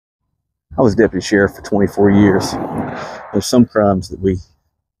I was deputy sheriff for 24 years. There's some crimes that we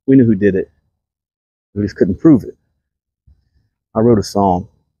knew who did it. We just couldn't prove it. I wrote a song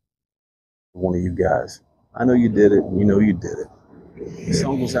for one of you guys. I know you did it, and you know you did it. The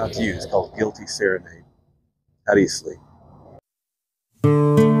song goes out to you. It's called Guilty Serenade. How do you sleep?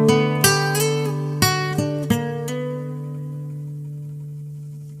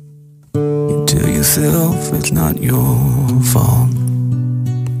 You tell yourself it's not your fault,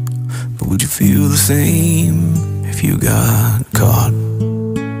 but would you feel the same if you got caught?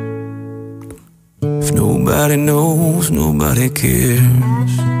 If nobody knows, nobody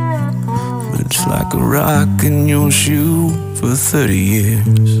cares, but it's like a rock in your shoe for 30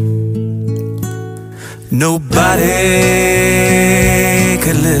 years. Nobody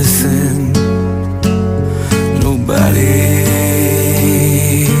could listen, nobody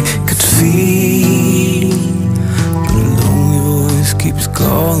could see, but a lonely voice keeps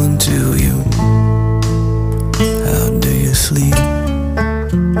calling to you. How do you sleep?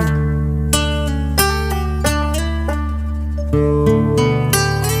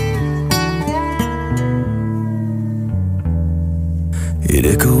 It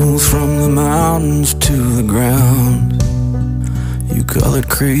echoes from the mountains to the ground. You call it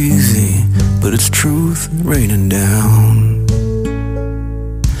crazy, but it's truth raining down.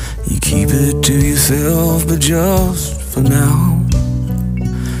 You keep it to yourself, but just for now.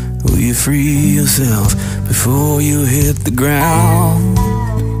 Will you free yourself before you hit the ground?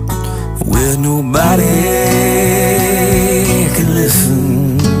 Where nobody can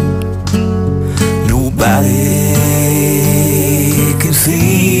listen, nobody can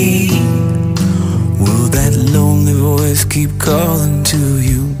see. Will that lonely voice keep calling to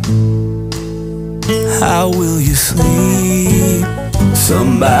you? How will you sleep?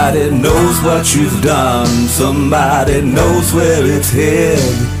 Somebody knows what you've done, somebody knows where it's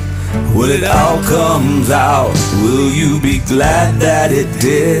headed. When it all comes out, will you be glad that it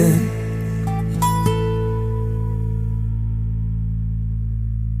did?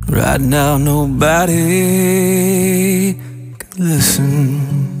 Right now nobody can listen,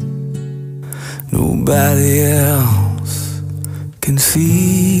 nobody else can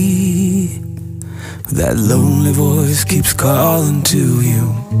see. That lonely voice keeps calling to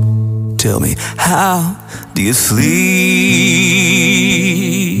you. Tell me, how do you sleep?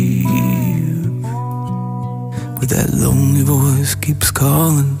 But that lonely voice keeps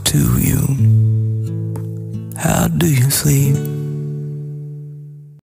calling to you. How do you sleep?